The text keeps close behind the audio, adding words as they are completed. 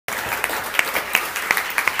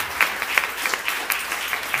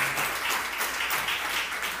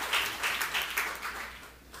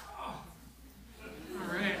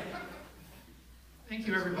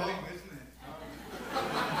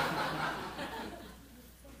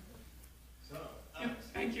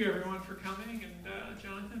you everyone for coming, and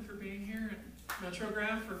Jonathan for being here, and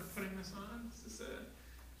Metrograph for putting this on. This is a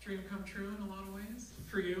dream come true in a lot of ways.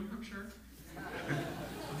 For you, I'm sure.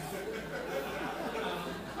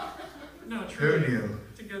 No, truly,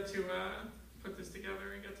 to get to put this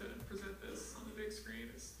together and get to present this on the big screen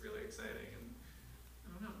is really exciting. And I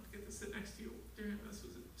don't know, to get to sit next to you during this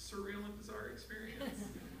was a surreal and bizarre experience.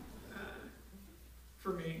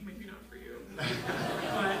 For me, maybe not for you.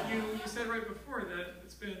 But you said right before that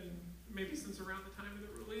it's been maybe since around the time of the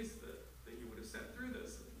release that you would have sat through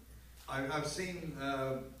this. I've seen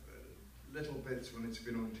little bits when it's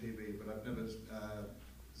been on TV, but I've never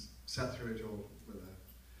sat through it all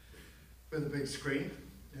with a big screen.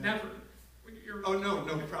 Yeah. Never. Oh no,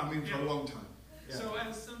 I mean for a long time. Yeah. So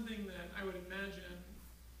as something that I would imagine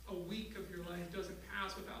a week of your life doesn't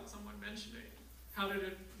pass without someone mentioning. How did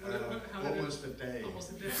it? Almost a day.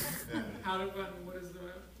 Almost a day. Yeah. What is the?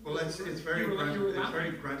 Well, it's very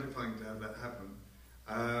gratifying to have that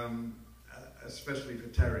happen, especially for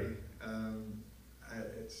Terry.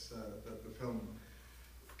 It's that the film,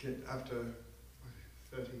 after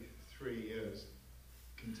 33 years,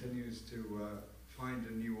 continues to find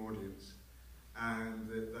a new audience, and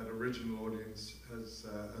that original audience has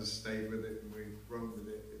stayed with it, and we've grown with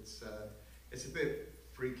it. It's a bit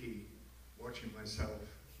freaky watching myself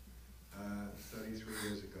 33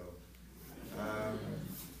 years ago.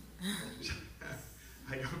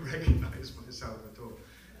 I don't recognize myself at all.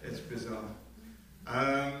 It's bizarre.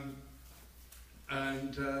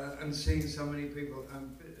 And seeing so many people,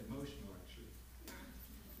 I'm a bit emotional actually.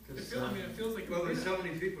 It feels like there's so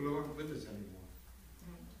many people who aren't with us anymore.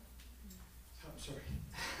 I'm sorry.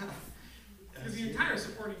 Because the entire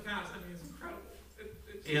supporting cast, I mean, is incredible.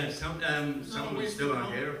 Some of them still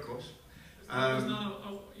are here, of course. There's not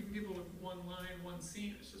even people with one line, one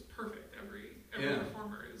scene. It's just perfect. Every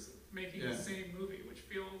performer is making the same movie, which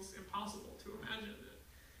feels impossible to imagine that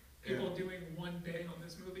people doing one day on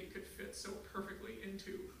this movie could fit so perfectly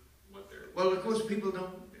into what they're. Well, of course, people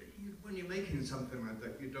don't. When you're making something like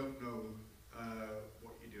that, you don't know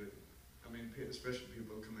what you're doing. I mean, especially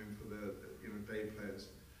people coming for the day players.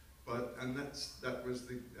 And that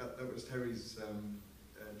was Terry's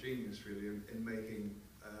genius really in making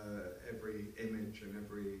every image and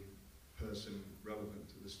every person relevant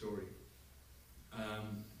to the story.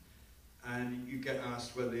 And you get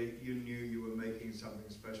asked whether you knew you were making something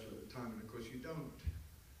special at the time, and of course you don't.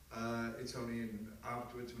 It's only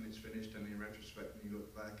afterwards when it's finished and in retrospect when you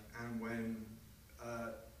look back, and when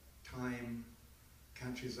time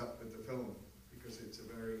catches up with the film, because it's a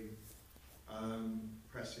very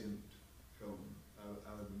prescient film,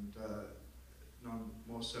 and none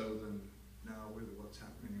more so than now with what's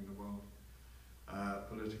happening in the world,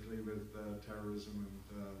 politically with terrorism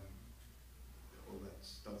and all that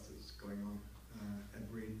stuff that's going on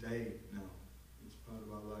every day now. It's part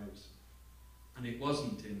of our lives. And it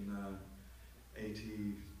wasn't in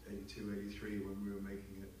 80, 82, 83 when we were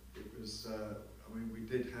making it. It was, we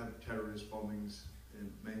did have terrorist bombings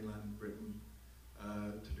in mainland Britain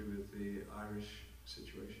to do with the Irish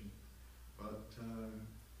situation, but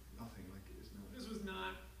nothing like it is now. This was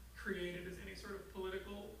not created as any sort of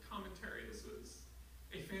political commentary. This was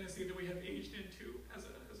a fantasy that we have aged into as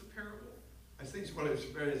a parable. I think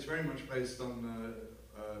it's very much based on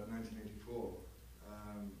 1984,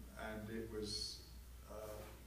 and it was